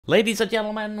Ladies and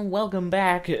gentlemen, welcome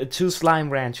back to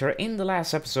Slime Rancher. In the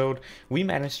last episode, we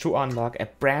managed to unlock a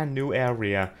brand new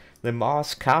area. The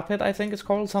Moss Carpet, I think it's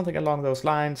called, something along those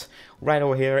lines. Right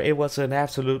over here, it was an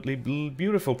absolutely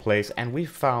beautiful place, and we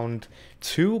found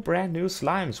two brand new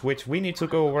slimes, which we need to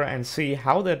go over and see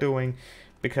how they're doing.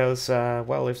 Because,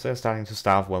 well, if they're starting to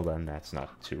starve, well then that's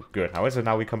not too good. However,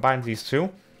 now we combine these two.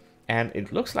 And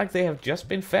it looks like they have just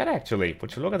been fed, actually.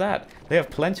 Would you look at that? They have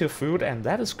plenty of food, and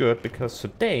that is good, because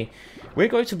today we're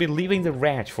going to be leaving the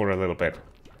ranch for a little bit.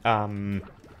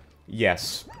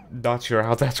 Yes. Not sure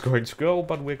how that's going to go,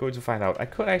 but we're going to find out. I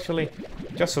could actually,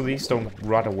 just so these don't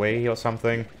rot away or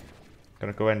something,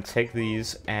 gonna go ahead and take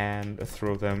these and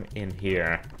throw them in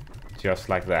here. Just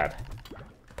like that.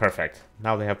 Perfect.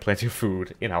 Now they have plenty of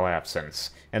food in our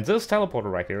absence. And this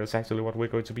teleporter right here is actually what we're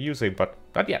going to be using, but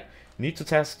yeah. Need to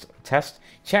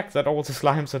check that all the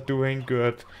slimes are doing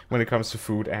good when it comes to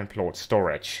food and plort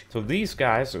storage. So these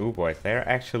guys, oh boy, they're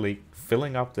actually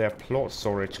filling up their plort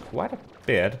storage quite a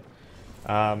bit.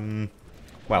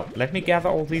 Well, let me gather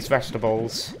all these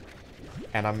vegetables,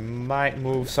 and I might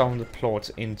move some of the plorts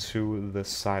into the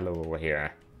silo over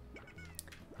here.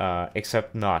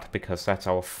 Except not, because that's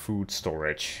our food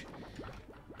storage,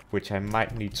 which I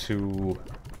might need to...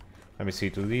 Let me see,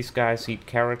 do these guys eat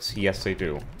carrots? Yes, they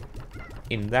do.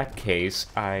 In that case,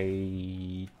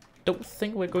 I don't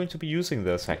think we're going to be using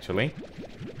this, actually.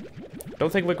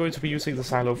 Don't think we're going to be using the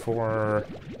silo for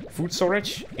food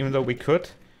storage, even though we could.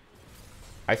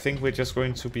 I think we're just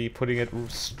going to be putting it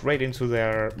straight into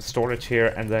their storage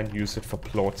here and then use it for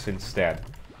plorts instead.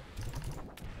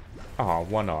 Oh,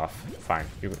 one off. Fine.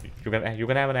 You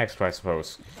can have an extra, I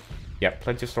suppose. Yeah,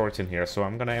 plenty of storage in here, so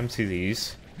I'm gonna empty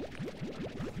these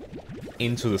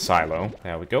into the silo.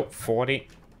 There we go. 40.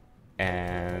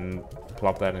 And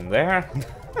plop that in there.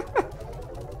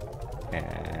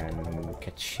 And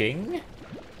ka-ching.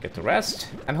 Get the rest.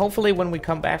 And hopefully when we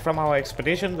come back from our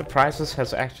expedition, the prices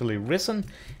has actually risen.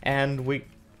 And we...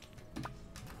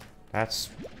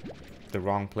 That's the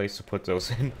wrong place to put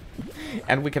those in.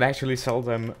 And we can actually sell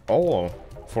them all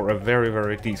for a very,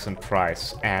 very decent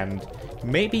price. And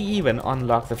maybe even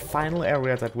unlock the final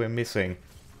area that we're missing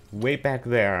way back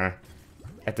there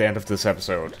at the end of this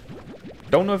episode.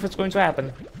 Don't know if it's going to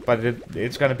happen, but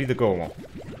it's gonna be the goal.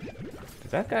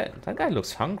 That guy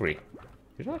looks hungry.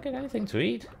 Did you not get anything to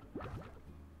eat?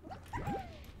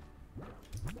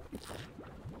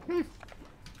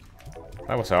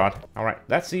 That was odd. Alright,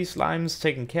 that's these slimes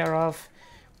taken care of.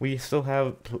 We still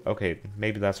have... Okay,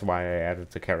 maybe that's why I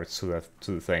added the carrots to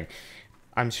the thing.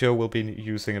 I'm sure we'll be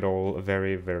using it all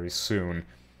very, very soon.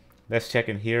 Let's check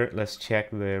in here. Let's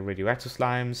check the radioactive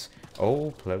slimes.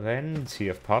 Oh, plenty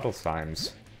of puddle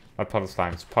slimes. Not puddle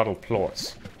slimes, puddle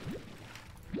plorts.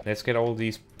 Let's get all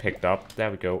these picked up.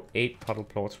 There we go. 8 puddle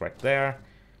plorts right there.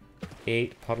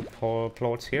 8 puddle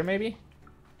plorts here, maybe?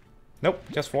 Nope,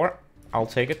 just 4. I'll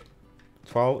take it.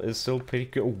 12 is still pretty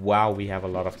good. Wow, we have a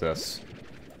lot of this.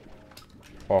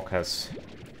 Orcas.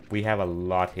 We have a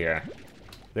lot here.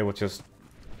 They were just...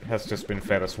 has just been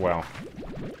fed as well.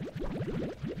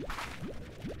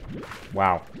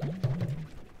 Wow.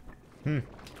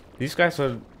 These guys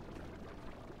are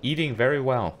eating very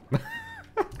well.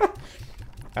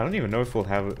 I don't even know if we'll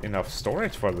have enough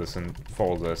storage for this and for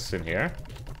all this in here.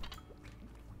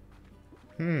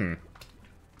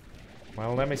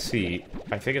 Well, let me see.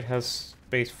 I think it has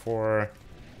space for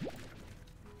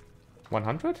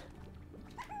 100?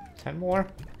 10 more?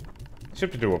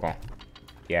 Should be doable.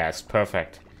 Yes,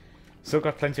 perfect. Still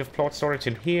got plenty of plort storage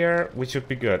in here, which should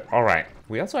be good. Alright.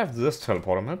 We also have this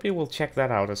teleporter. Maybe we'll check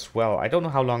that out as well. I don't know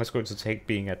how long it's going to take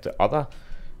being at the other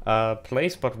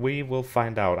place, but we will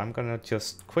find out. I'm gonna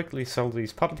just quickly sell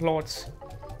these puddle plorts.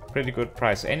 Pretty good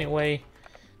price anyway.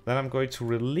 Then I'm going to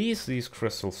release these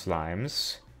crystal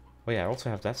slimes. Oh yeah, I also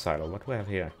have that silo. What do I have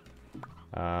here?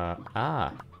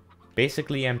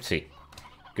 Basically empty.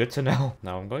 Good to know.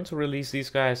 Now I'm going to release these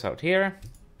guys out here.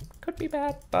 Could be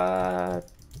bad,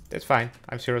 but... it's fine.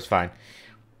 I'm sure it's fine.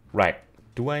 Right.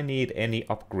 Do I need any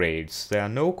upgrades? There are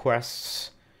no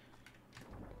quests.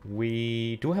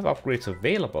 We do have upgrades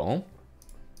available.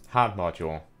 Heart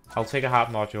module. I'll take a heart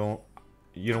module.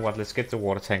 You know what? Let's get the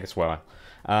water tank as well.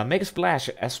 Make a splash.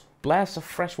 A blast of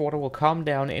fresh water will calm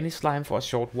down any slime for a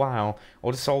short while,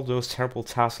 or dissolve those terrible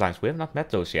tar slimes. We have not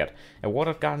met those yet. A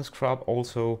watered gardens crop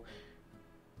also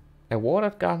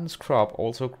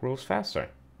grows faster.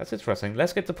 That's interesting.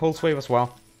 Let's get the pulse wave as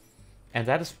well. And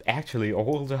that is actually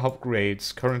all the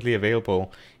upgrades currently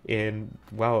available in,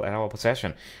 well, at our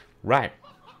possession. Right.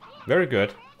 Very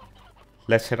good.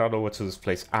 Let's head on over to this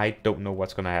place. I don't know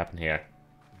what's gonna happen here.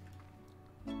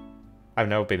 I've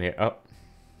never been here. Oh.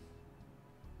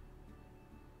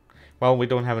 Well, we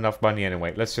don't have enough money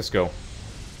anyway. Let's just go.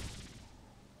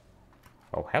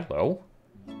 Oh, hello.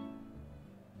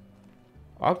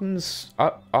 Odin's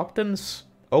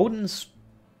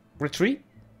retreat?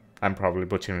 I'm probably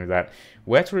butchering that.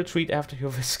 Where to retreat after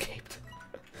you've escaped?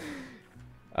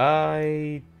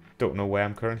 I don't know where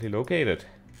I'm currently located.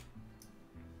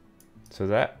 So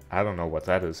that... I don't know what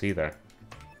that is either.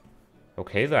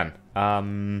 Okay then.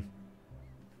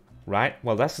 Right,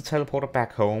 well that's the teleporter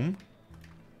back home.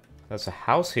 There's a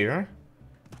house here.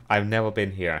 I've never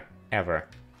been here, ever.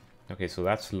 Okay, so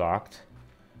that's locked.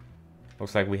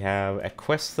 Looks like we have a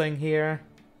quest thing here.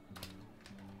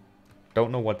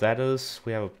 Don't know what that is.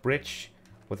 We have a bridge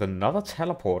with another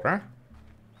teleporter.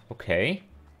 Okay.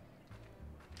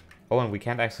 Oh, and we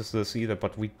can't access this either,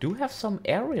 but we do have some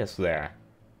areas there.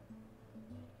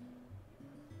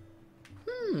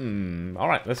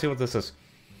 Alright, let's see what this is.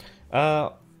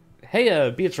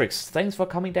 Hey, Beatrix, thanks for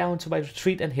coming down to my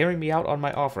retreat and hearing me out on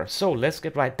my offer. So, let's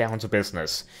get right down to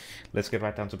business. Let's get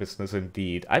right down to business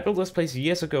indeed. I built this place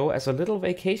years ago as a little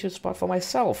vacation spot for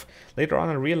myself. Later on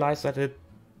I realized that it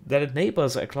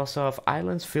neighbors a cluster of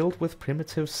islands filled with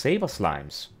primitive saber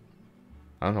slimes.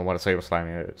 I don't know what a saber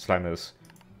slime is.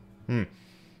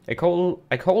 I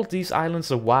called these islands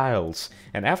the Wilds,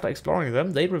 and after exploring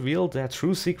them, they revealed their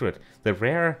true secret, the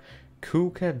rare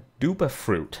KOOKADOBA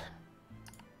fruit.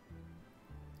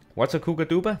 What's a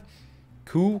KOOKADOBA?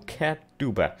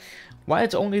 KOOKADOBA. Why,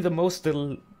 it's only the most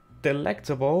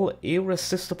delectable,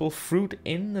 irresistible fruit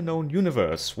in the known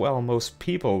universe. Well, most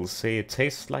people say it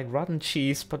tastes like rotten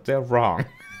cheese, but they're wrong.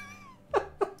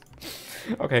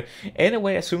 Okay,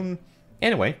 anyway, I soon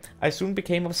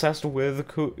became obsessed with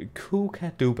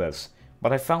KOOKADOBAs,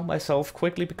 but I found myself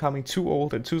quickly becoming too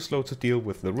old and too slow to deal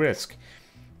with the risk.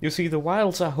 You see, the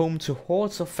wilds are home to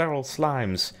hordes of feral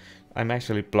slimes. I'm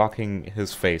actually blocking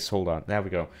his face. Hold on. There we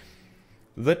go.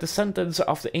 The descendants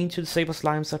of the ancient saber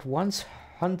slimes that once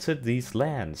hunted these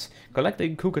lands.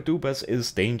 Collecting KOOKADOBAs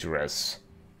is dangerous.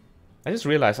 I just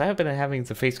realized I have been having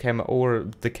the face cam over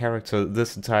the character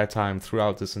this entire time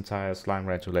throughout this entire Slime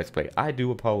Rancher Let's Play. I do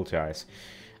apologize.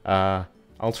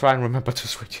 I'll try and remember to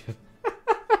switch it.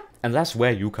 And that's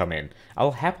where you come in.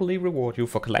 I'll happily reward you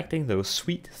for collecting those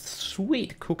sweet,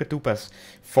 sweet KOOKADOBAs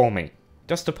for me.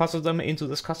 Just deposit them into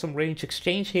this custom range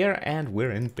exchange here and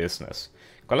we're in business.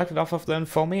 Collect enough of them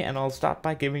for me and I'll start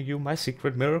by giving you my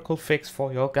secret miracle fix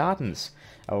for your gardens.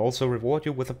 I'll also reward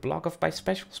you with a block of my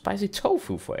special spicy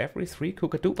tofu for every 3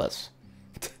 KOOKADOBAs.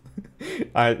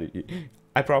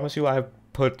 I promise you I've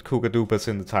put KOOKADOBAs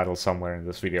in the title somewhere in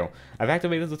this video. I've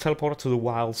activated the teleporter to the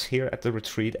wilds here at the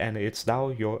retreat and it's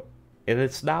now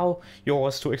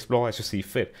yours to explore as you see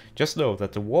fit. Just know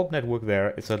that the warp network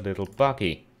there is a little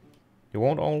buggy. You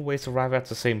won't always arrive at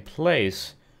the same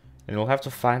place, and you'll have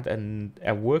to find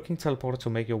a working teleporter to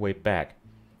make your way back.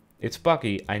 It's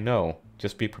buggy, I know.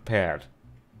 Just be prepared.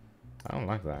 I don't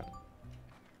like that.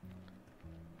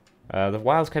 The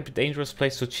wilds can be a dangerous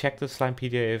place to check the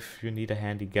Slimepedia if you need a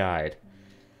handy guide.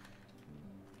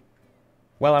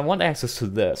 Well, I want access to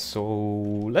this, so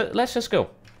let's just go.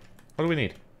 What do we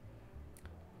need?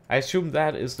 I assume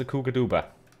that is the KOOKADOBA.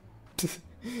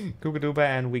 KOOKADOBA,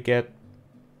 and we get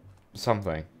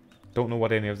something. Don't know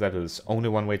what any of that is. Only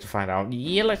one way to find out.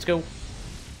 Yeah, let's go.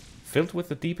 Filled with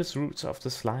the deepest roots of the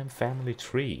slime family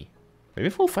tree. Maybe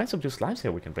if we'll find some new slimes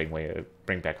here we can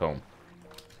bring back home.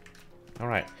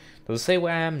 Alright. Does it say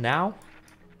where I am now?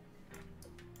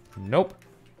 Nope.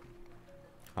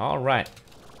 Alright.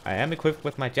 I am equipped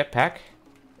with my jetpack.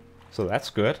 So that's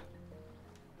good.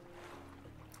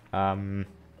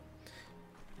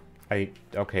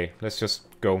 Okay, let's just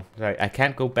go. I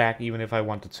can't go back even if I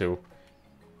wanted to.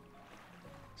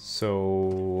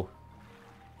 So...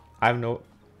 I don't know...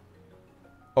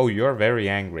 Oh, you're very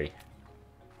angry.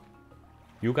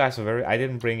 You guys are very... I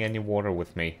didn't bring any water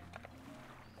with me.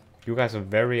 You guys are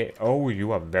very... Oh,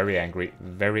 you are very angry.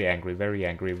 Very angry, very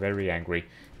angry, very angry.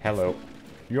 Hello.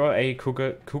 You're a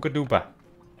KOOKADOBA.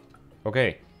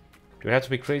 Okay. You have to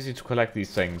be crazy to collect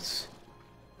these things.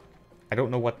 I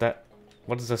don't know what that...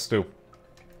 What does this do?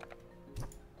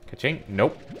 Ka-ching?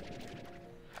 Nope.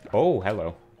 Oh,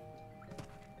 hello.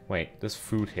 Wait, there's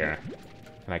food here.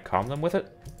 Can I calm them with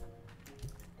it?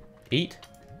 Eat?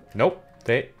 Nope.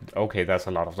 Okay, that's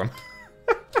a lot of them.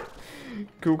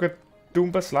 KOOKADOBA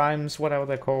slimes, whatever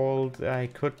they're called. I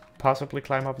could possibly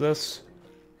climb up this.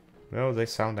 No, they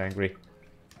sound angry.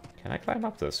 Can I climb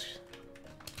up this?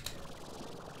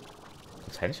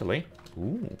 Potentially.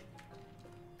 Ooh.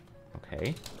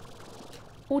 Okay.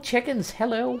 Oh, chickens,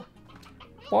 hello.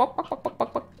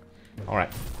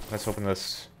 Alright, let's open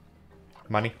this.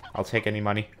 Money. I'll take any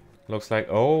money. Looks like...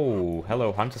 Oh,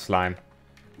 hello, hunter slime.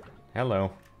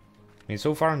 Hello. I mean,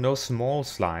 so far no small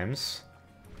slimes.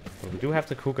 But we do have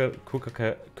the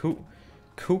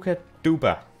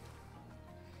KOOKADOBA.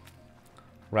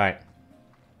 Right.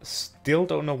 Still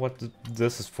don't know what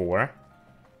this is for.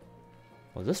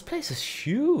 Well, this place is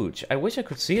huge. I wish I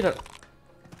could see it.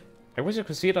 I wish I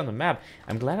could see it on the map.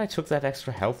 I'm glad I took that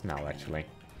extra health now, actually.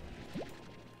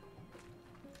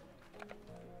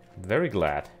 Very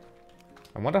glad.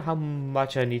 I wonder how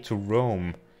much I need to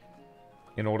roam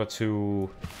in order to...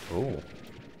 Oh.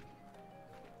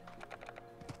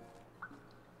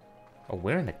 Oh,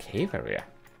 we're in a cave area.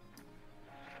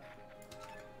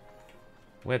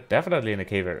 We're definitely in a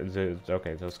cave area.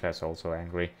 Okay, those guys are also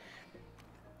angry.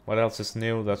 What else is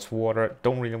new? That's water.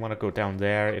 Don't really want to go down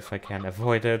there if I can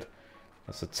avoid it.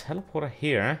 There's a teleporter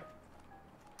here.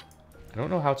 I don't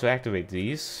know how to activate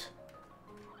these.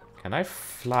 Can I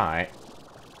fly?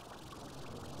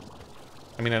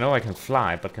 I mean, I know I can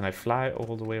fly, but can I fly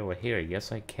all the way over here?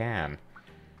 Yes, I can.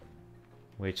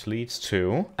 Which leads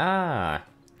to... Ah!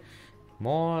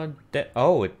 More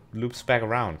oh, it loops back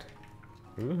around.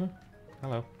 Ooh,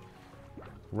 hello.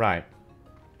 Right.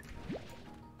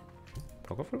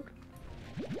 Poker fruit?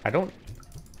 I don't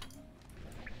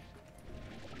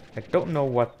know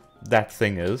what that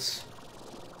thing is.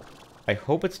 I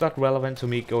hope it's not relevant to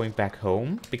me going back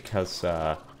home, because,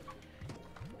 yeah,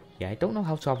 I don't know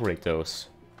how to operate those.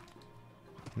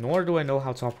 Nor do I know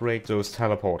how to operate those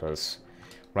teleporters.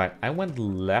 Right, I went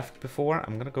left before.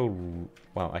 I'm gonna go...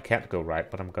 Well, I can't go right,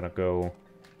 but I'm gonna go...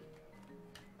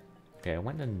 Okay, I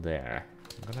went in there.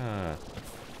 I'm gonna...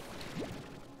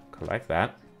 collect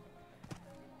that.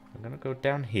 I'm gonna go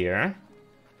down here.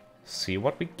 See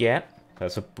what we get.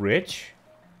 There's a bridge.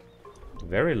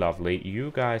 Very lovely.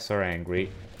 You guys are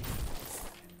angry.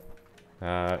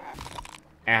 Ow.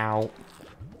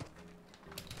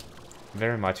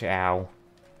 Very much ow.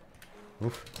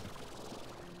 Oof.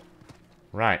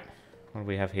 Right. What do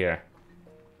we have here?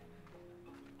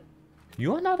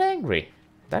 You are not angry.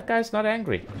 That guy's not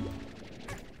angry.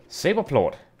 Saber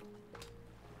Plort.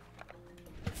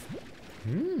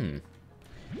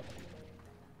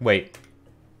 Wait.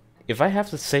 If I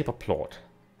have the Saber Plort...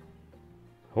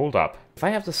 Hold up. If I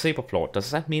have the Saber Plort,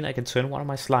 does that mean I can turn one of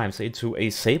my slimes into a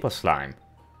Saber Slime?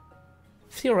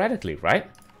 Theoretically,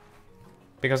 right?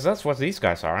 Because that's what these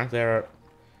guys are. They're...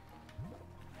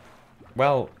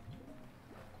 Well...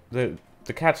 The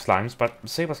cat slimes, but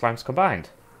Saber Slimes combined.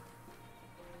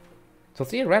 So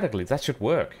theoretically, that should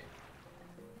work.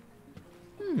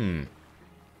 Don't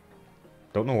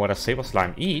know what a Saber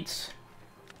Slime eats.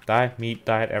 Diet, meat,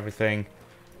 diet, everything.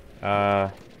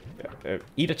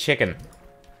 Eat a chicken.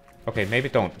 Okay, maybe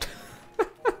don't.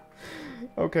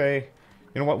 Okay.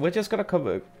 You know what? We're just gonna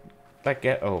cover... Like,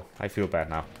 get... Oh, I feel bad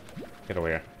now. Get over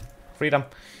here. Freedom.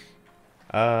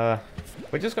 We're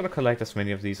just gonna collect as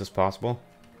many of these as possible.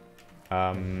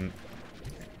 Be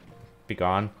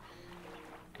gone.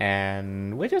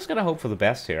 And we're just gonna hope for the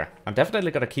best here. I'm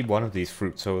definitely gonna keep one of these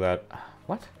fruits so that...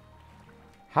 What?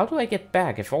 How do I get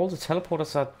back if all the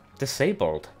teleporters are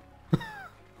disabled?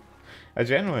 I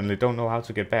genuinely don't know how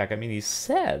to get back. I mean, he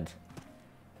said...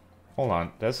 Hold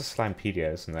on, there's a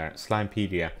Slimepedia, isn't there?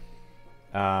 Slimepedia.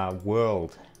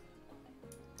 World.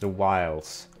 The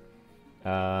Wilds.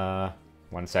 1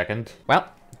 second. Well,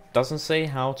 doesn't say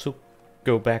how to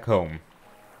go back home.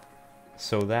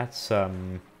 So that's,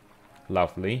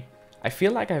 lovely. I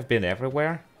feel like I've been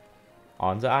everywhere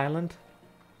on the island.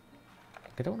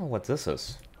 I don't know what this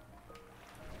is.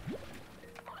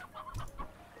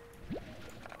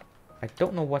 I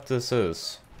don't know what this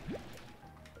is.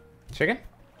 Chicken?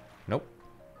 Nope.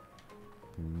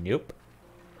 Nope.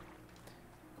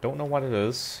 Don't know what it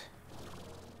is.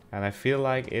 And I feel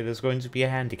like it is going to be a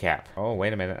handicap. Oh,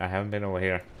 wait a minute. I haven't been over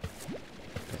here.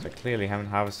 Because I clearly haven't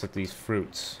harvested these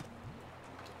fruits.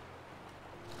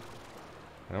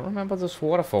 I don't remember this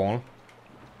waterfall.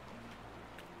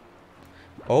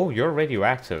 Oh, you're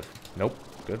radioactive. Nope.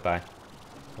 Goodbye.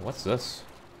 What's this?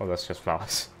 Oh, that's just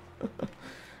flowers.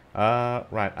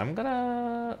 Right. I'm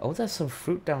gonna... Oh, there's some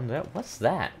fruit down there. What's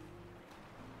that?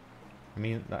 I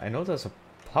mean, I know there's a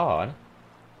pod.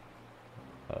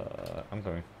 I'm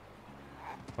going...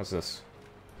 What's this?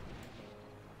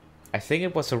 I think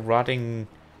it was a rotting...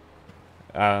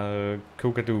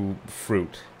 kookadoo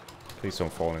fruit. Please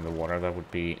don't fall in the water. That would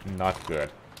be not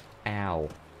good. Ow.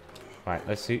 Right,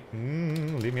 let's see.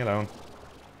 Leave me alone.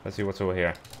 Let's see what's over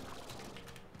here.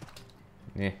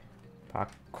 Yeah.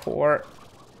 Parkour.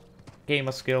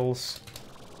 Gamer skills.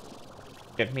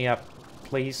 Get me up,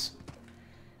 please.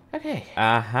 Okay.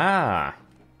 Aha.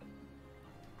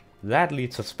 That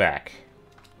leads us back.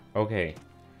 Okay.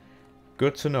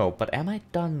 Good to know. But am I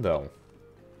done, though?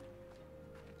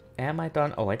 Am I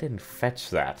done? Oh, I didn't fetch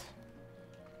that.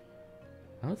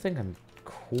 I don't think I'm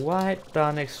quite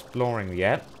done exploring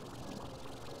yet.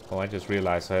 Oh, I just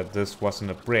realized that this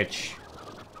wasn't a bridge.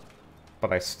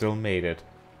 But I still made it.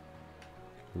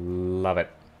 Love it.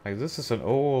 Like, this is an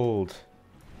old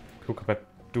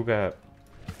Kookadoba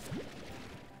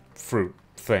fruit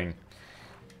thing.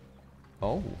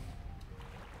 Oh.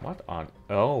 What on...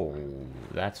 Oh,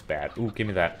 that's bad. Ooh, give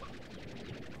me that.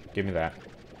 Give me that.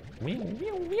 Meow,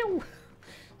 meow, meow.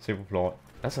 Saber Plort.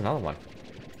 That's another one.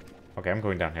 Okay, I'm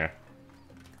going down here.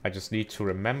 I just need to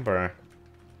remember...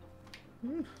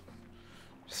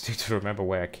 Just need to remember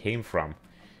where I came from.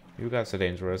 You guys are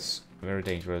dangerous. Very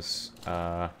dangerous.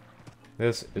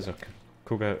 This is a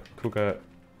Kooka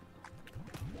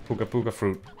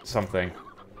fruit something.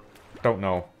 Don't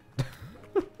know.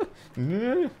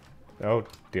 Oh,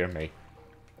 dear me.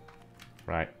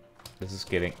 Right. This is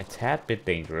getting a tad bit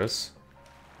dangerous.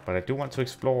 But I do want to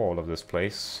explore all of this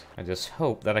place. I just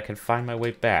hope that I can find my way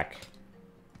back.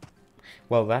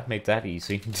 Well, that made that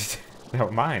easy.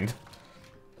 Never mind.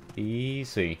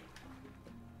 Easy.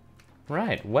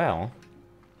 Right, well.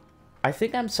 I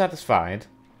think I'm satisfied.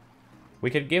 We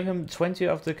can give him 20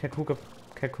 of the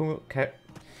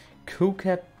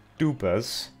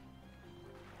Kookadobas.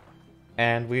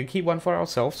 And we can keep one for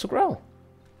ourselves to grow.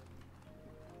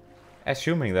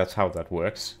 Assuming that's how that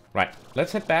works. Right,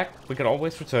 let's head back. We can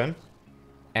always return.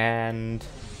 And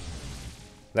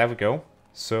there we go.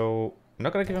 So, I'm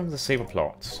not gonna give him the Saber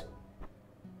Plorts.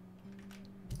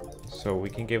 So we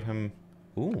can give him...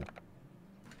 Ooh.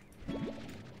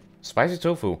 Spicy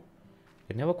tofu.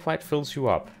 It never quite fills you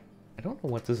up. I don't know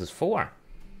what this is for.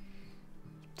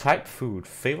 Type food.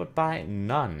 Favored by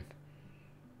none.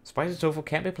 Spicy tofu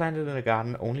can't be planted in a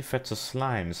garden, only fed to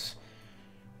slimes.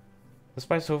 The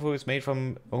spicy tofu is made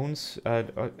from Owen's,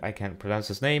 I can't pronounce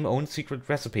his name, Owen's secret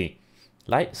recipe.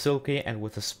 Light, silky, and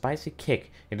with a spicy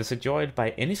kick. It is enjoyed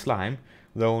by any slime,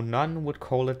 though none would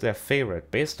call it their favorite.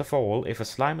 Best of all, if a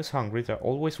slime is hungry, they're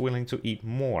always willing to eat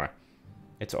more.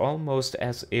 It's almost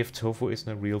as if tofu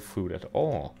isn't a real food at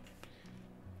all.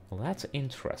 Well, that's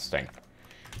interesting.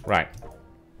 Right.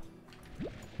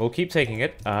 We'll keep taking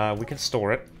it. We can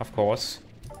store it, of course.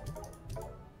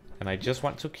 And I just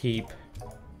want to keep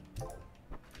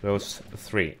those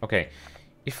 3. Okay.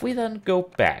 If we then go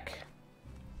back...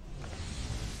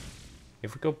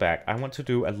 If we go back, I want to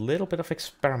do a little bit of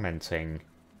experimenting.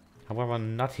 However,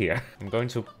 not here. I'm going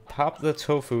to pop the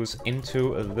tofus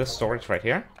into this storage right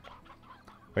here.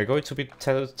 We're going to be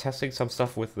testing some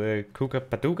stuff with the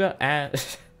Kookadoba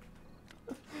and...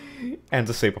 and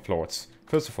the Saber Plorts.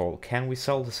 First of all, can we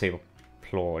sell the Saber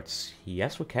Plorts?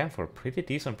 Yes, we can for a pretty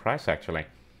decent price, actually.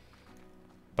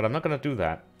 But I'm not going to do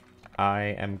that.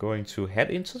 I am going to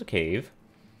head into the cave.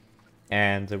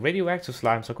 And the radioactive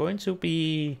slimes are going to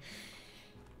be...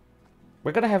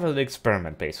 We're going to have an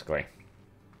experiment, basically.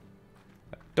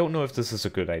 I don't know if this is a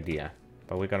good idea.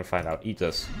 But we're going to find out. Eat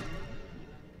this.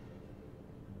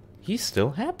 He's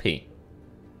still happy.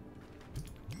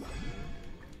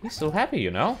 He's still happy,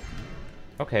 you know?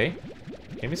 Okay.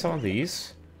 Give me some of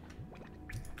these.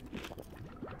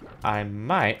 I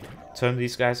might turn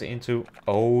these guys into...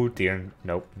 Oh dear.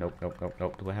 Nope, nope, nope, nope,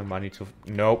 nope. Do I have money to...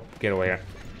 Nope. Get away here.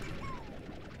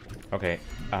 Okay.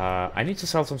 I need to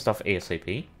sell some stuff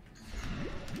ASAP.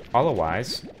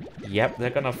 Otherwise... Yep, they're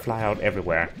gonna fly out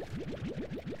everywhere.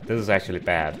 This is actually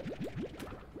bad.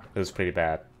 This is pretty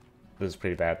bad. This is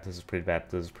pretty bad. This is pretty bad.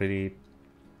 This is pretty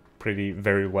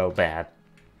very well bad.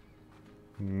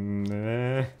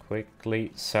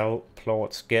 Quickly sell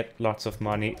plots, get lots of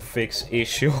money, fix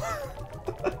issue.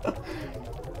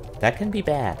 That can be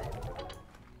bad.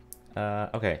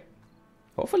 Okay.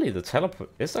 Hopefully the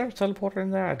teleport... Is there a teleporter in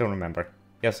there? I don't remember.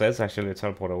 Yes, there's actually a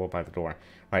teleporter over by the door.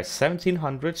 Right,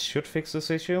 1700 should fix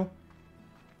this issue. I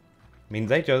mean,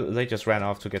 they just ran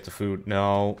off to get the food.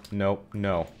 No, no,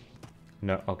 no.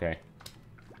 No, okay.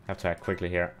 Have to act quickly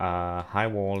here. High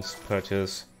walls,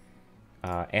 purchase.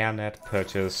 Airnet,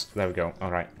 purchase. There we go.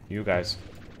 Alright, you guys.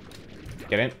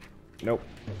 Get in. Nope.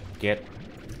 Get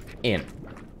in.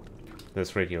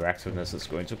 This radioactiveness is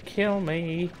going to kill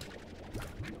me.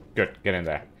 Good, get in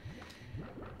there.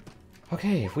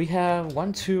 Okay, we have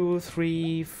 1, 2,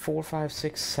 3, 4, 5,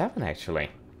 6, 7 actually.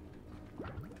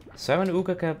 7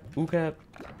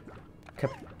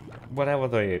 whatever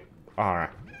they are.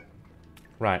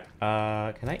 Right,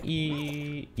 can I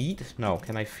eat? No,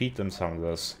 can I feed them some of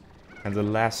this? And the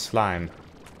last slime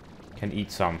can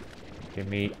eat some. Give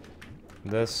me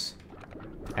this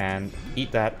and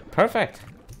eat that. Perfect!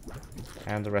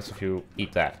 And the rest of you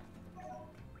eat that.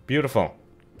 Beautiful.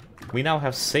 We now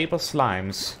have Saber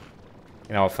slimes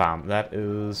in our farm. That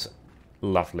is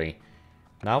Lovely.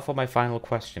 Now for my final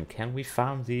question. Can we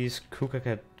farm these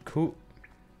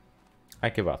I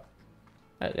give up.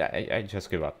 I just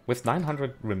give up. With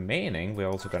 900 remaining, we're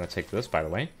also gonna take this, by the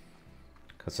way.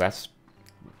 Because that's...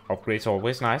 upgrades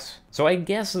always nice. So I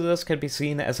guess this can be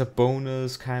seen as a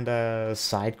bonus kind of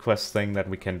side quest thing that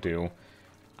we can do.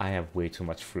 I have way too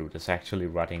much fruit. It's actually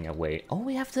rotting away. Oh,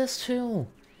 we have this too!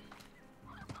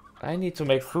 I need to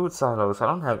make food silos.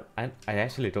 I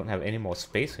actually don't have any more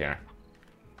space here.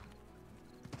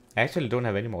 I actually don't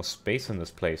have any more space in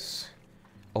this place.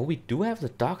 Oh, we do have the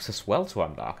docks as well to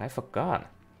unlock. I forgot.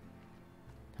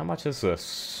 How much is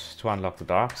this to unlock the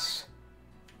docks?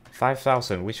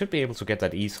 5,000. We should be able to get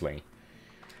that easily.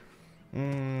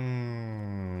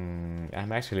 I'm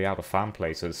actually out of farm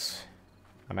places.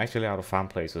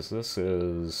 This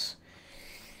is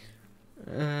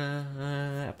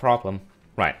a problem.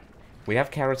 Right. We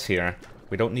have carrots here.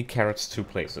 We don't need carrots 2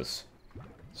 places.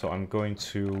 So I'm going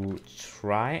to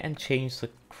try and change the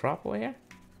crop over here.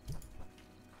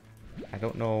 I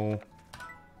don't know.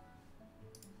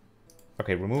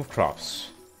 Okay, remove crops.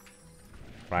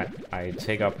 Right, I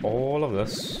take up all of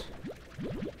this.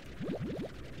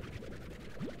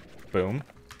 Boom.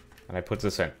 And I put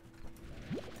this in.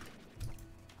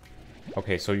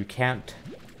 Okay, so you can't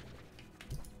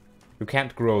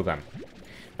grow them.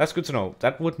 That's good to know.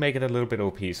 That would make it a little bit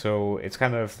OP, so it's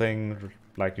kind of a thing,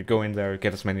 like you go in there,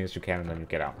 get as many as you can, and then you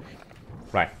get out.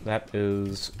 Right, that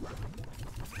is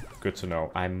good to know.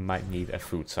 I might need a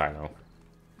food silo.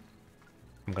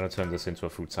 I'm gonna turn this into a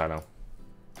food silo.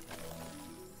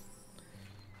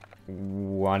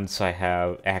 Once I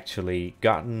have actually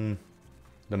gotten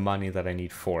the money that I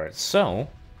need for it. So,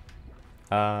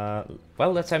 well,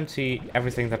 let's empty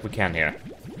everything that we can here.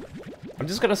 I'm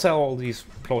just gonna sell all these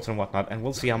plots and whatnot, and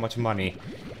we'll see how much money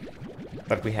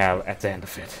that we have at the end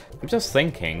of it. I'm just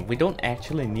thinking, we don't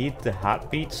actually need the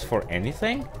heartbeats for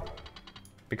anything,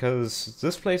 because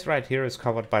this place right here is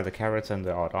covered by the carrots and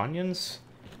the odd onions.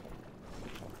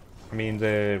 I mean,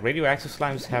 the radioactive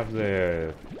slimes have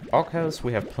the orcas,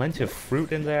 we have plenty of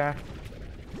fruit in there.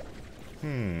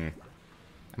 I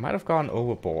might have gone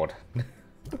overboard.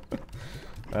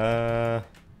 Alright,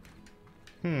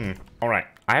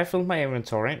 I have filled my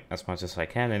inventory, as much as I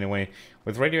can anyway,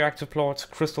 with radioactive plorts,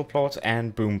 crystal plorts,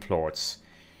 and boom plorts.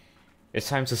 It's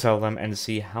time to sell them and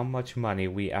see how much money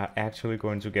we are actually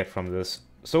going to get from this.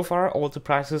 So far, all the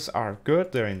prices are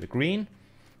good, they're in the green,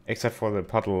 except for the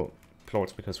puddle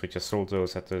plorts, because we just sold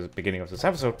those at the beginning of this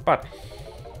episode, but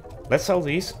let's sell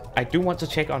these. I do want to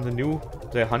check on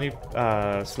the honey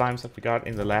slimes that we got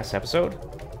in the last episode.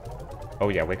 Oh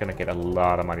yeah, we're gonna get a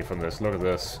lot of money from this. Look at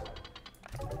this.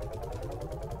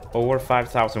 Over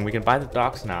 5,000. We can buy the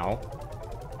docks now.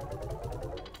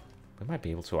 We might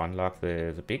be able to unlock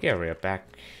the big area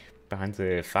back behind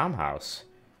the farmhouse.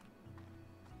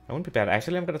 That wouldn't be bad.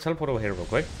 Actually, I'm gonna teleport over here real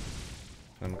quick.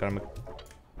 I'm gonna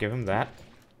give him that,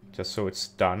 just so it's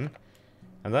done.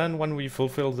 And then when we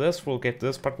fulfill this, we'll get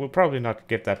this, but we'll probably not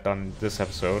get that done this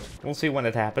episode. We'll see when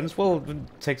it happens. We'll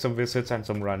take some visits and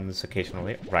some runs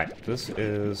occasionally. Right, this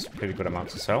is pretty good amount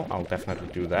to sell. I'll definitely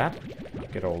do that.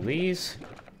 Get all these.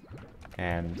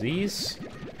 And these.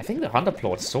 I think the hunter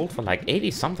plort sold for like 80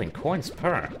 something coins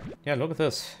per. Yeah, look at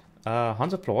this.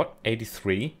 Hunter plort,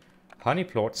 83. Honey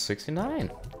plort, 69.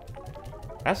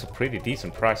 That's a pretty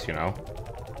decent price, you know.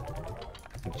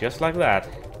 And just like that,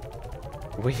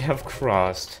 we have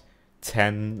crossed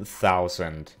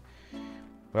 10,000.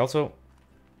 We also...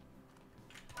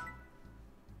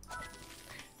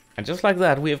 And just like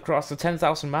that, we have crossed the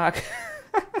 10,000 mark.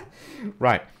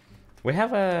 Right. We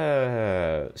have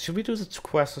a... Should we do the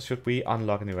quest or should we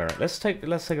unlock a new area? Let's take a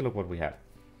look what we have.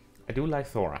 I do like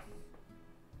Thora.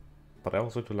 But I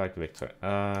also do like Victor.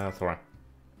 Thora.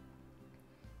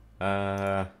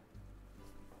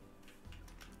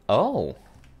 Oh.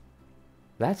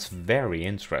 That's very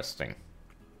interesting.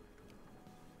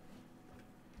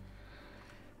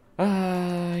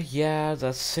 Yeah,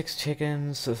 that's 6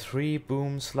 chickens, 3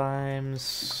 boom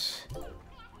slimes.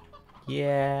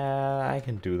 Yeah, I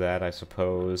can do that, I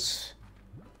suppose.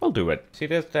 We'll do it. See,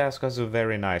 this task us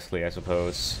very nicely, I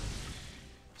suppose.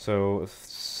 So,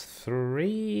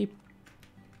 3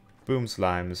 boom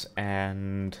slimes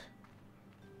and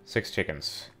 6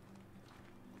 chickens.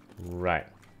 Right.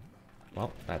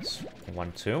 Well, that's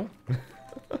 1, 2.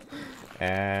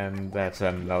 And that's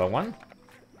another one.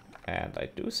 And I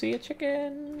do see a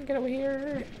chicken. Get over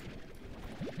here.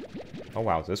 Oh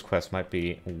wow, this quest might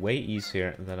be way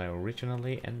easier than I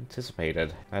originally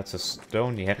anticipated. That's a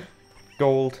stone, yeah.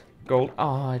 Gold. Gold.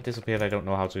 Oh, it disappeared. I don't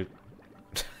know how to...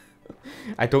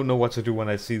 I don't know what to do when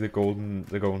I see the golden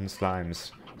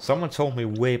slimes. Someone told me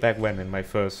way back when in my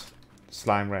first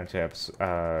Slime Ranch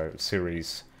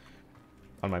series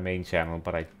on my main channel,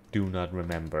 but I do not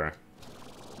remember.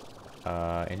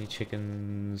 Any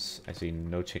chickens? I see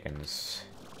no chickens.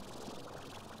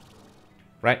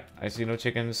 Right, I see no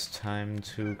chickens. Time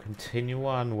to continue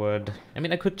onward. I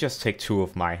mean, I could just take 2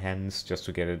 of my hens just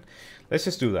to get it. Let's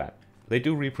just do that. They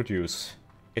do reproduce.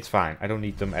 It's fine. I don't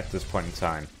need them at this point in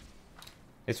time.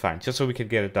 It's fine, just so we can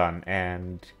get it done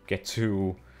and get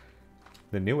to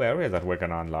the new area that we're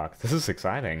gonna unlock. This is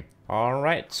exciting.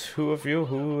 Alright, 2 of you.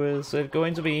 Who is it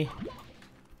going to be?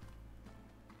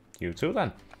 You 2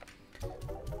 then.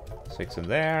 6 in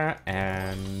there,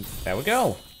 and there we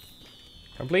go.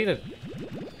 Completed.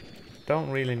 Don't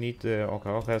really need the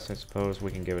orcas. I suppose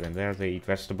we can give it in there. They eat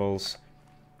vegetables.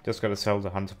 Just gotta sell the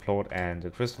hunter plort and the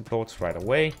crystal plorts right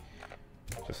away.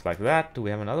 Just like that. Do we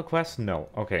have another quest? No.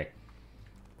 Okay.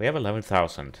 We have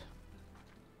 11,000.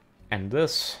 And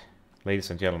this, ladies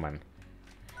and gentlemen,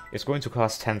 is going to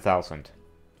cost 10,000.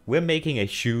 We're making a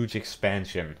huge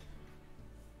expansion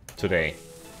today.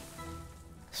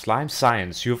 Slime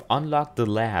Science, you've unlocked the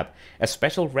lab, a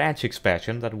special ranch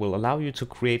expansion that will allow you to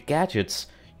create gadgets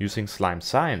using Slime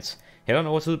Science. Head on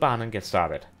over to the barn and get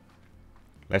started.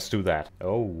 Let's do that.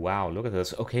 Oh wow, look at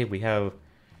this. Okay, we have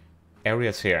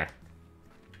areas here.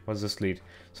 What does this lead?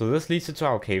 So this leads into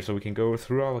our cave, so we can go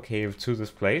through our cave to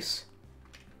this place.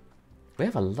 We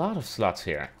have a lot of slots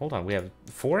here. Hold on, we have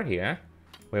 4 here.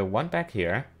 We have 1 back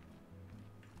here.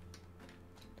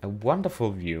 A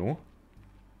wonderful view.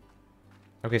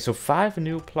 Okay, so 5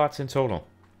 new plots in total.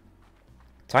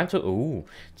 Time to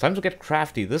get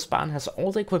crafty. This barn has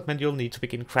all the equipment you'll need to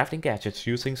begin crafting gadgets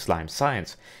using Slime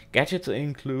Science. Gadgets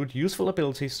include useful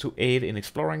abilities to aid in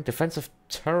exploring, defensive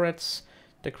turrets,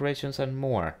 decorations, and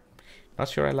more. Not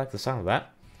sure I like the sound of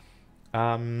that.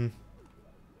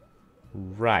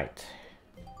 Right.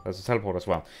 There's a teleport as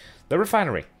well. The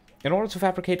refinery. In order to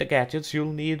fabricate the gadgets,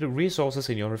 you'll need resources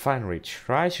in your refinery.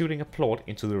 Try shooting a plort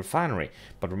into the refinery.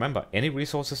 But remember, any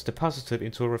resources deposited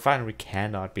into a refinery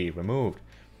cannot be removed.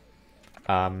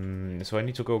 So I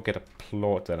need to go get a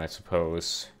plort then, I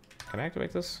suppose. Can I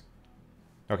activate this?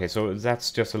 Okay, so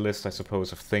that's just a list, I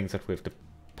suppose, of things that we've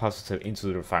deposited into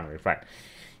the refinery. Right.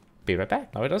 Be right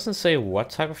back. Now, it doesn't say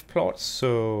what type of plort,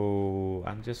 so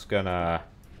I'm just gonna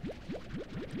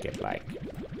get like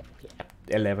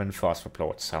 11 phosphor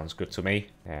plorts. Sounds good to me.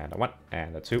 And a 1,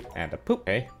 and a 2, and a poop.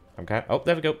 Okay. Okay. Oh,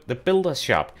 there we go. The builder's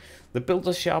shop. The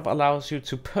builder's shop allows you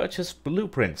to purchase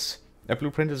blueprints. A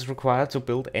blueprint is required to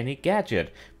build any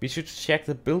gadget. Be sure to check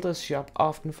the builder's shop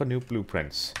often for new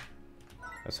blueprints.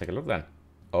 Let's take a look then.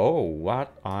 Oh,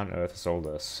 what on earth is all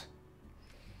this?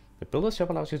 The builder's shop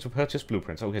allows you to purchase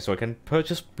blueprints. Okay, so I can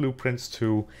purchase blueprints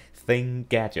to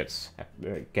gadgets.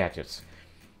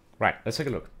 Right, let's take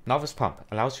a look. Novice Pump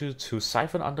allows you to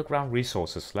siphon underground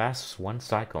resources. Lasts 1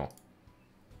 cycle.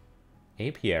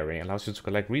 Apiary allows you to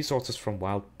collect resources from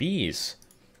wild bees.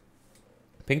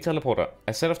 Pink Teleporter.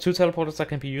 A set of 2 teleporters that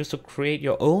can be used to create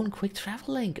your own quick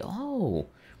travel link. Oh.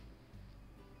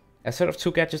 A set of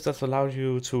 2 gadgets that allow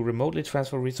you to remotely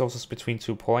transfer resources between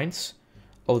 2 points.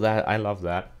 Oh, I love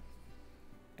that.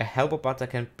 A helper bot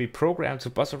that can be programmed to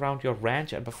buzz around your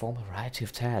ranch and perform a variety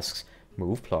of tasks.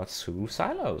 Move plots to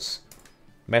silos.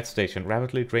 Med Station.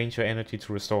 Rapidly drains your energy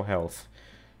to restore health.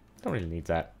 Don't really need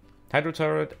that. Hydro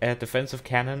Turret. A defensive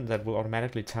cannon that will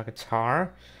automatically target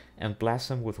tar and blast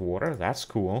them with water. That's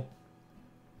cool.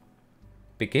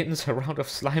 Begins a round of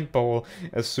slime ball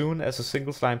as soon as a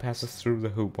single slime passes through the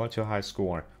hoop. What's your high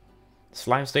score?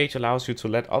 Slime Stage allows you to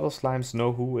let other slimes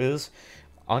know who is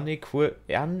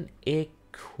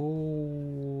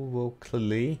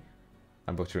unequivocally,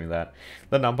 I'm butchering that,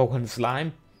 the #1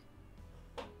 slime.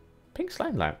 Pink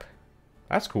slime lamp.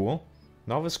 That's cool.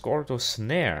 Novice Gordo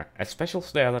Snare. A special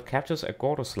snare that captures a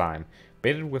Gordo slime,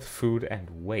 baited with food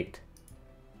and weight.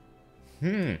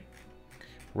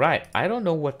 Right, I don't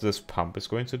know what this pump is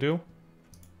going to do.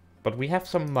 But we have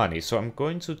some money, so I'm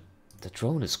going to... The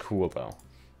drone is cool though.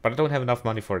 But I don't have enough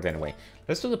money for it anyway.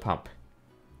 Let's do the pump.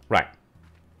 Right.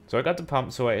 So I got the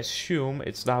pump, so I assume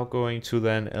it's now going to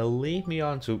then lead me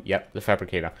on to... Yep, the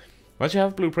fabricator. Once you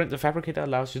have a blueprint, the fabricator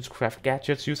allows you to craft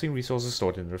gadgets using resources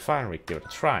stored in the refinery. Give it a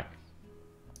try.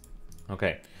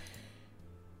 Okay.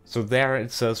 So there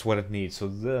it says what it needs. So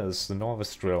this, the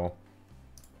novice drill.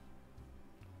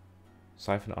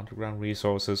 Siphon underground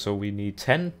resources, so we need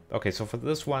 10... Okay, so for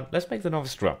this one, let's make the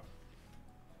novice drill.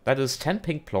 That is 10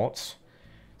 pink plorts,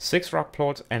 6 rock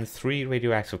plorts, and 3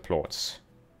 radioactive plorts.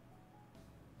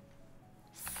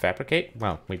 Fabricate?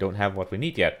 Well, we don't have what we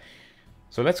need yet.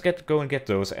 So let's go and get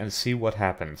those and see what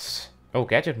happens. Oh,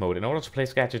 gadget mode. In order to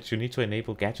place gadgets, you need to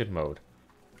enable gadget mode.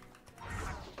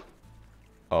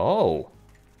 Oh.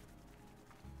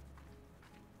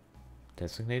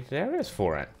 Designated areas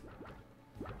for it.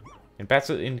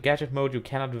 In gadget mode, you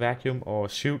cannot vacuum or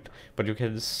shoot, but you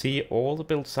can see all the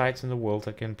build sites in the world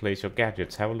that can place your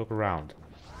gadgets. Have a look around.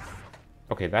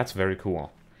 Okay, that's very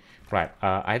cool. Right,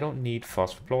 I don't need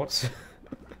phosphor plorts.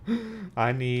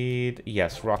 I need,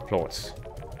 yes, rock plorts.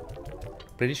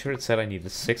 Pretty sure it said I needed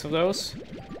 6 of those.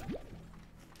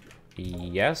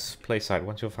 Yes, place site.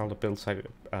 Once you've found the build site,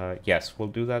 yes, we'll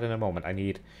do that in a moment. I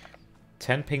need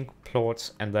 10 pink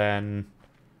plorts, and then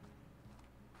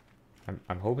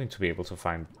I'm hoping to be able to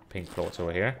find pink plorts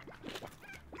over here.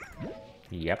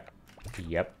 Yep.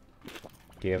 Yep.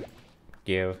 Give.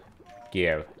 Give.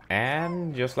 Give.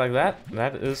 And just like that,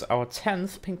 that is our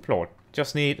 10th pink plort.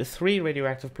 Just need 3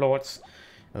 radioactive plorts,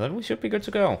 and then we should be good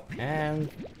to go. And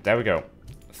there we go.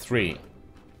 3.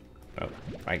 Oh,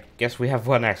 I guess we have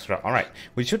 1 extra. Alright,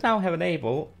 we should now have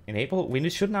we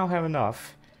should now have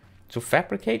enough to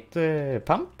fabricate the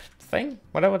pump thing,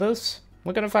 whatever it is.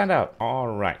 We're gonna find out.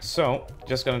 Alright, so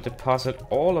just gonna deposit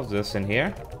all of this in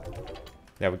here.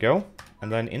 There we go.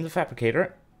 And then in the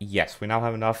fabricator, yes, we now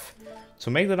have enough to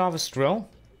make the novice drill.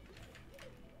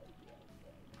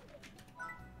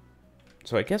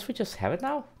 So I guess we just have it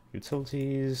now.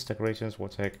 Utilities, decorations,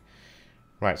 wartech.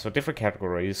 Right, so different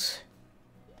categories.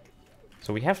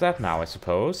 So we have that now, I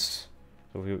suppose.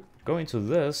 So if we go into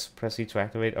this, press E to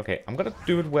activate. Okay, I'm gonna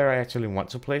do it where I actually want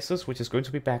to place this, which is going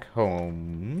to be back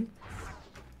home.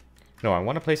 No, I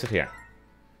want to place it here.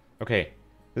 Okay,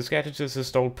 this gadget is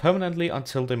installed permanently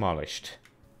until demolished.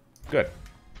 Good.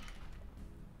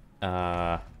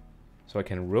 So I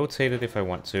can rotate it if I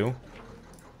want to.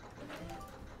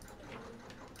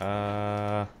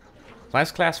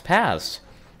 Science class passed.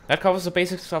 That covers the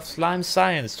basics of slime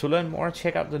science. To learn more,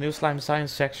 check out the new slime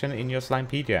science section in your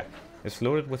Slimepedia. It's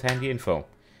loaded with handy info.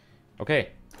 Okay.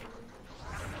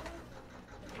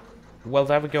 Well,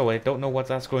 there we go. I don't know what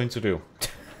that's going to do.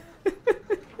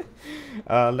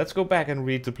 Let's go back and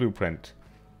read the blueprint.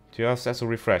 Just as a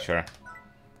refresher.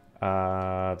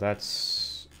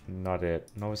 That's not it.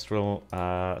 Novice drill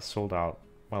sold out.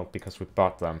 Well, because we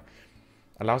bought them.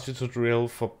 Allows you to drill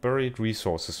for buried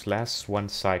resources. Lasts 1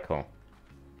 cycle.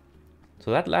 So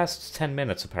that lasts 10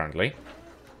 minutes apparently.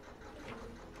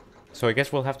 So I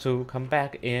guess we'll have to come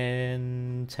back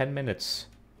in 10 minutes.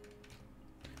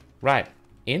 Right.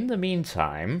 In the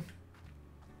meantime...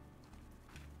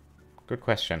 Good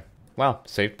question. Well,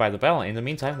 saved by the bell. In the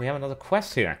meantime, we have another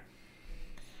quest here.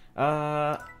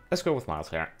 Let's go with Miles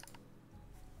here.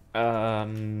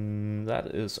 That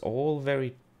is all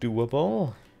very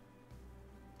doable.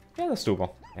 Yeah, that's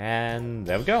doable. And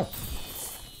there we go.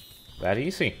 That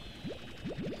easy.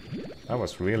 That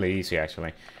was really easy,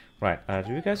 actually. Right,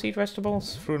 do you guys eat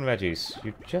vegetables? Fruit and veggies.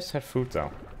 You just had fruit,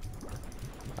 though.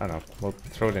 I don't know. We'll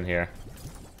throw it in here.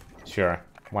 Sure.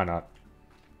 Why not?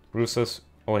 Roosters.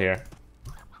 Over here.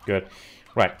 Good.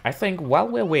 Right, I think while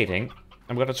we're waiting,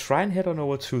 I'm gonna try and head on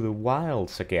over to the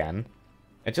wilds again.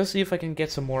 And just see if I can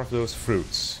get some more of those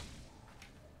fruits.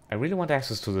 I really want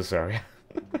access to this area.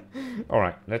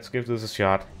 Alright, let's give this a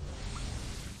shot.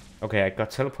 Okay, I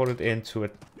got teleported into a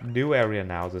new area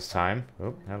now this time.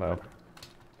 Oh, hello.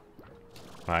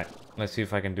 Alright, let's see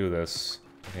if I can do this.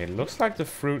 Okay, it looks like the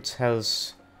fruit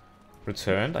has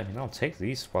returned. I mean, I'll take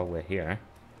these while we're here.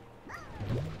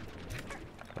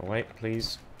 Go away,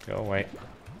 please. Go away.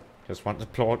 Just want the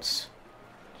plorts.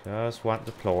 Just want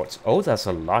the plorts. Oh, there's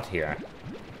a lot here.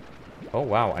 Oh,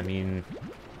 wow. I mean,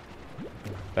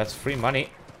 that's free money.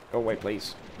 Go away,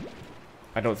 please.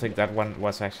 I don't think that one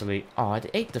was actually... Oh, it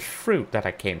ate the fruit that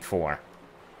I came for.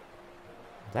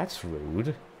 That's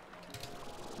rude.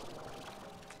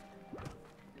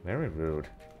 Very rude.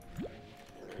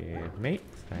 Give me.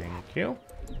 Thank you.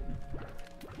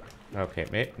 Okay,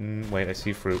 mate. Wait, I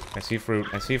see fruit. I see fruit.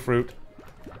 I see fruit.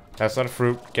 That's not a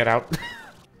fruit. Get out.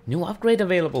 New upgrade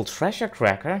available. Treasure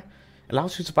Cracker.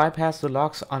 Allows you to bypass the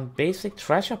locks on basic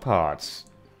treasure parts.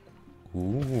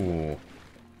 Ooh.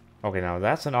 Okay, now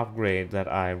that's an upgrade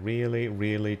that I really,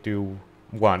 really do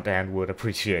want and would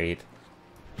appreciate.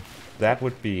 That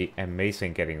would be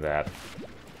amazing getting that.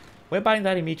 We're buying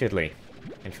that immediately.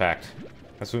 In fact,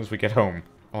 as soon as we get home.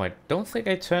 Oh, I don't think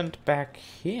I turned back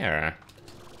here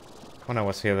when I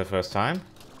was here the first time.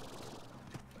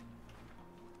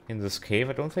 In this cave,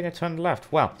 I don't think I turned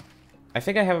left. Well, I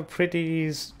think I have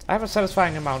a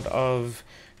satisfying amount of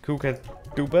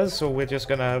KOOKADOBas, so we're just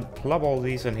gonna plop all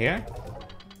these in here.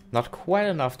 Not quite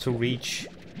enough to reach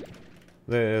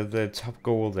the top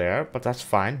goal there, but that's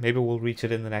fine. Maybe we'll reach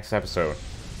it in the next episode.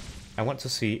 I want to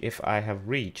see if I have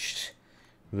reached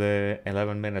the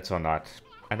 11 minutes or not.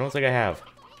 I don't think I have,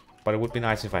 but it would be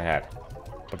nice if I had.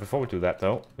 Before we do that,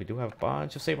 though, we do have a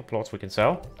bunch of Saber Plorts we can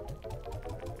sell.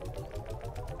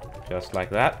 Just like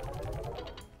that.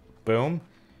 Boom.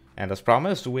 And as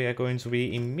promised, we are going to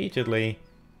be immediately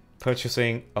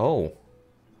purchasing... Oh!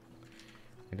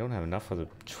 We don't have enough for the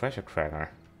treasure crater.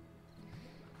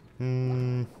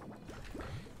 That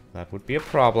would be a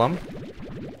problem.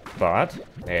 But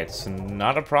it's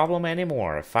not a problem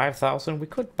anymore. 5,000, we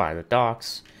could buy the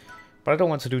docks. But I don't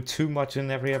want to do too much in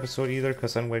every episode either,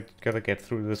 because then we're gonna get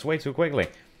through this way too quickly.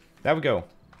 There we go.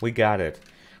 We got it.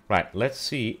 Right, let's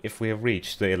see if we have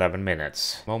reached the 11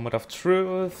 minutes. Moment of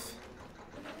truth.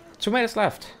 2 minutes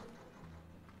left.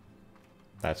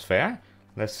 That's fair.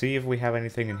 Let's see if we have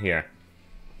anything in here.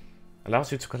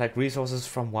 Allows you to collect resources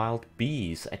from wild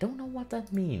bees. I don't know what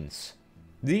that means.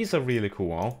 These are really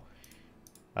cool.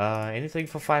 Anything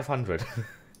for 500?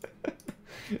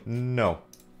 No.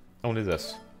 Only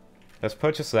this. Let's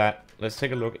purchase that. Let's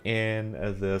take a look in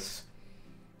this.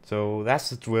 So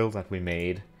that's the drill that we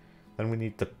made. Then we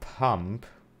need the pump.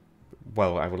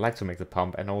 Well, I would like to make the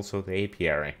pump and also the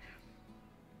apiary.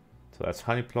 So that's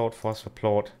honey plort, phosphor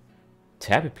plort,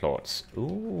 tabby plorts.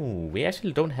 Ooh, we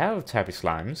actually don't have tabby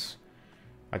slimes.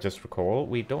 I just recall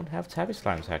we don't have tabby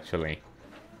slimes actually.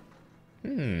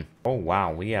 Oh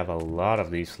wow, we have a lot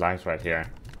of these slimes right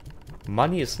here.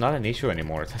 Money is not an issue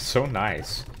anymore. That's so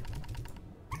nice.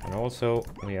 And also,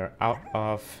 we are out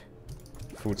of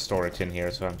food storage in here,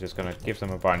 so I'm just gonna give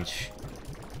them a bunch.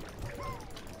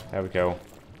 There we go.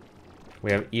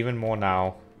 We have even more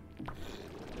now.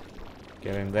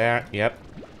 Get in there. Yep.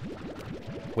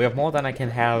 We have more than I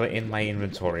can have in my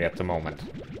inventory at the moment.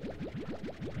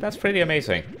 That's pretty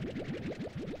amazing.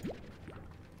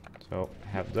 So,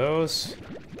 have those.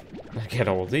 Get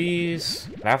all these.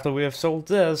 After we have sold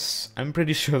this, I'm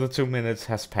pretty sure the 2 minutes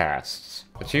has passed.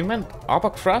 Achievement, Upper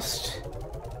Crust.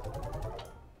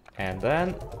 And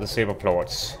then the Saber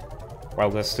Plorts.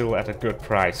 While they're still at a good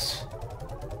price.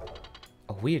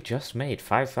 Oh, we just made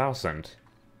 5,000.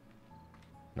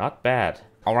 Not bad.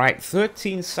 Alright,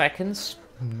 13 seconds.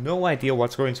 No idea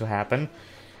what's going to happen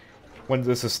when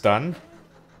this is done.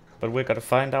 But we're gonna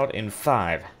find out in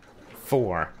 5,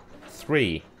 4,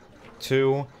 3,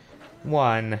 2,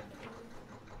 1.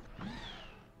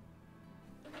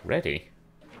 Ready.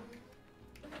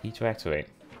 E to activate.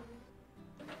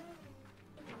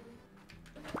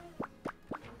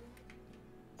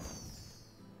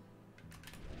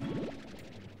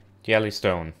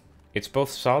 Jellystone. It's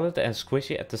both solid and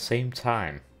squishy at the same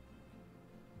time.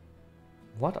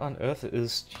 What on earth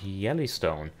is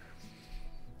Jellystone?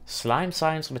 Slime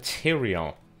science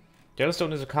material.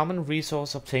 Jellystone is a common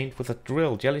resource obtained with a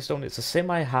drill. Jellystone is a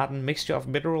semi-hardened mixture of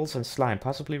minerals and slime,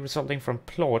 possibly resulting from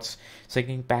plorts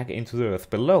sinking back into the earth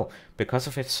below. Because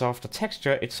of its softer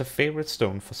texture, it's a favorite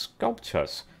stone for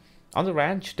sculptures. On the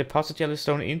ranch, deposit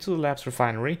Jellystone into the lab's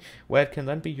refinery, where it can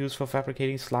then be used for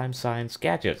fabricating slime science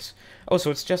gadgets. Oh, so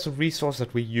it's just a resource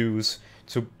that we use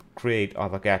to create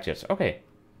other gadgets. Okay,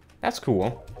 that's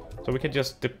cool. So we can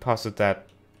just deposit that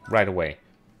right away.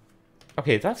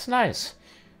 Okay, that's nice.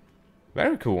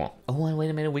 Very cool. Oh, and wait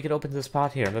a minute, we can open this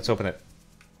part here. Let's open it.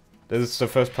 This is the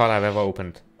first part I've ever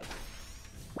opened.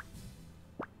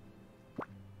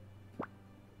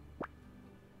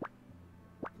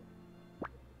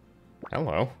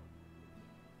 Hello.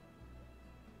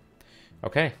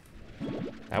 Okay.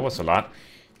 That was a lot.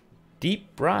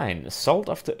 Deep brine, salt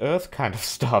of the earth kind of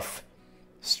stuff.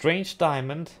 Strange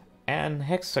diamond and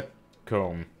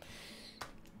hexacomb.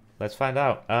 Let's find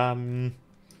out.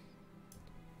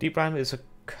 Deep brine is a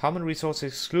common resource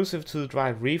exclusive to the dry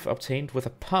reef obtained with a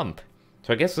pump.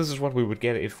 So I guess this is what we would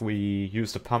get if we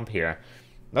used a pump here.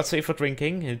 Not safe for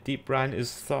drinking. Deep brine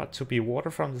is thought to be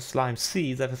water from the slime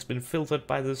sea that has been filtered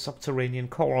by the subterranean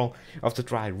coral of the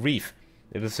dry reef.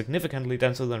 It is significantly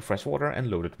denser than fresh water and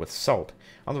loaded with salt.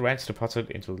 On the ranch, deposited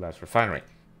into the lab's refinery.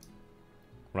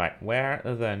 Right, where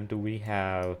then do we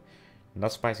have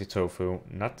not spicy tofu,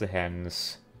 not the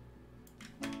hens.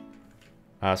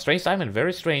 Strange diamond,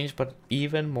 very strange, but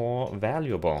even more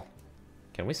valuable.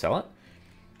 Can we sell it?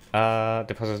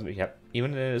 Deposit, yep.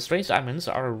 Even strange diamonds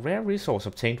are a rare resource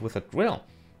obtained with a drill.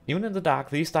 Even in the dark,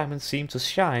 these diamonds seem to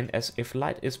shine as if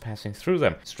light is passing through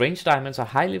them. Strange diamonds are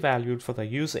highly valued for their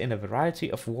use in a variety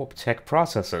of warp tech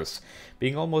processes.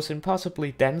 Being almost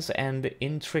impossibly dense and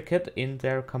intricate in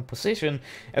their composition,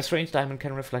 a strange diamond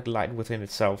can reflect light within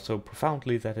itself so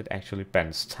profoundly that it actually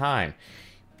bends time.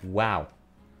 Wow.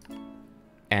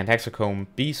 And hexacomb,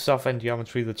 bee stuff and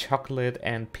geometry, the chocolate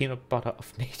and peanut butter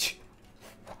of nature.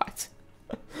 What?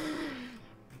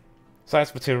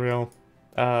 Science material.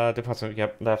 Deposit,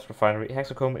 yep, lab's refinery.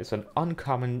 Hexacomb is an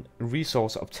uncommon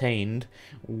resource obtained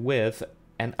with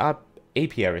an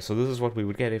apiary. So this is what we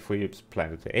would get if we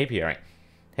planted the apiary.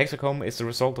 Hexacomb is the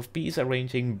result of bees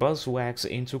arranging buzzwax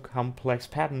into complex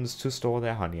patterns to store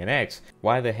their honey and eggs.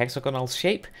 Why the hexagonal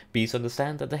shape? Bees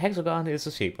understand that the hexagon is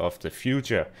the shape of the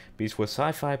future. Bees were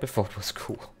sci-fi before it was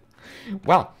cool.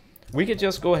 Well, we could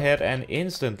just go ahead and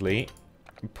instantly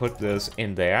put this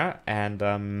in there, and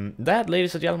that,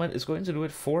 ladies and gentlemen, is going to do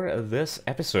it for this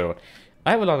episode.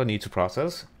 I have a lot of need to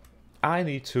process. I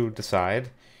need to decide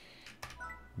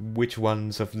which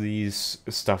ones of these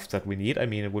stuff that we need. I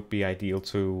mean, it would be ideal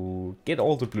to get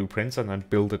all the blueprints and then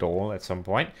build it all at some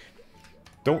point.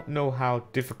 Don't know how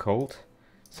difficult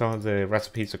some of the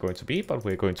recipes are going to be, but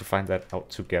we're going to find that out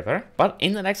together. But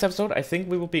in the next episode, I think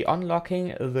we will be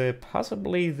unlocking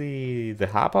possibly the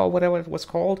harbor, or whatever it was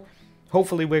called.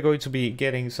 Hopefully we're going to be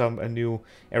getting some new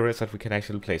areas that we can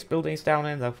actually place buildings down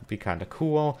in. That would be kind of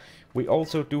cool. We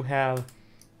also do have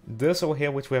this over here,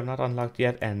 which we have not unlocked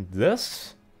yet, and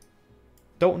this.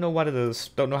 Don't know what it is,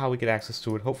 don't know how we get access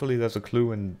to it. Hopefully there's a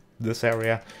clue in this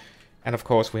area. And of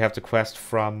course we have the quest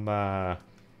from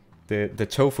the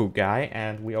tofu guy,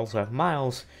 and we also have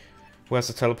Miles, who has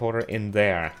a teleporter in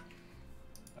there.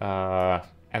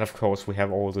 And of course we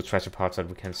have all the treasure parts that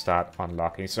we can start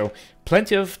unlocking. So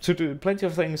plenty of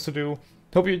things to do.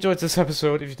 Hope you enjoyed this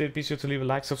episode. If you did, be sure to leave a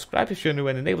like, subscribe if you're new,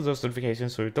 and enable those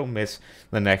notifications so you don't miss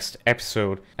the next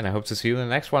episode. And I hope to see you in the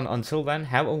next one. Until then,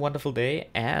 have a wonderful day,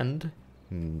 and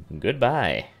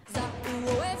goodbye.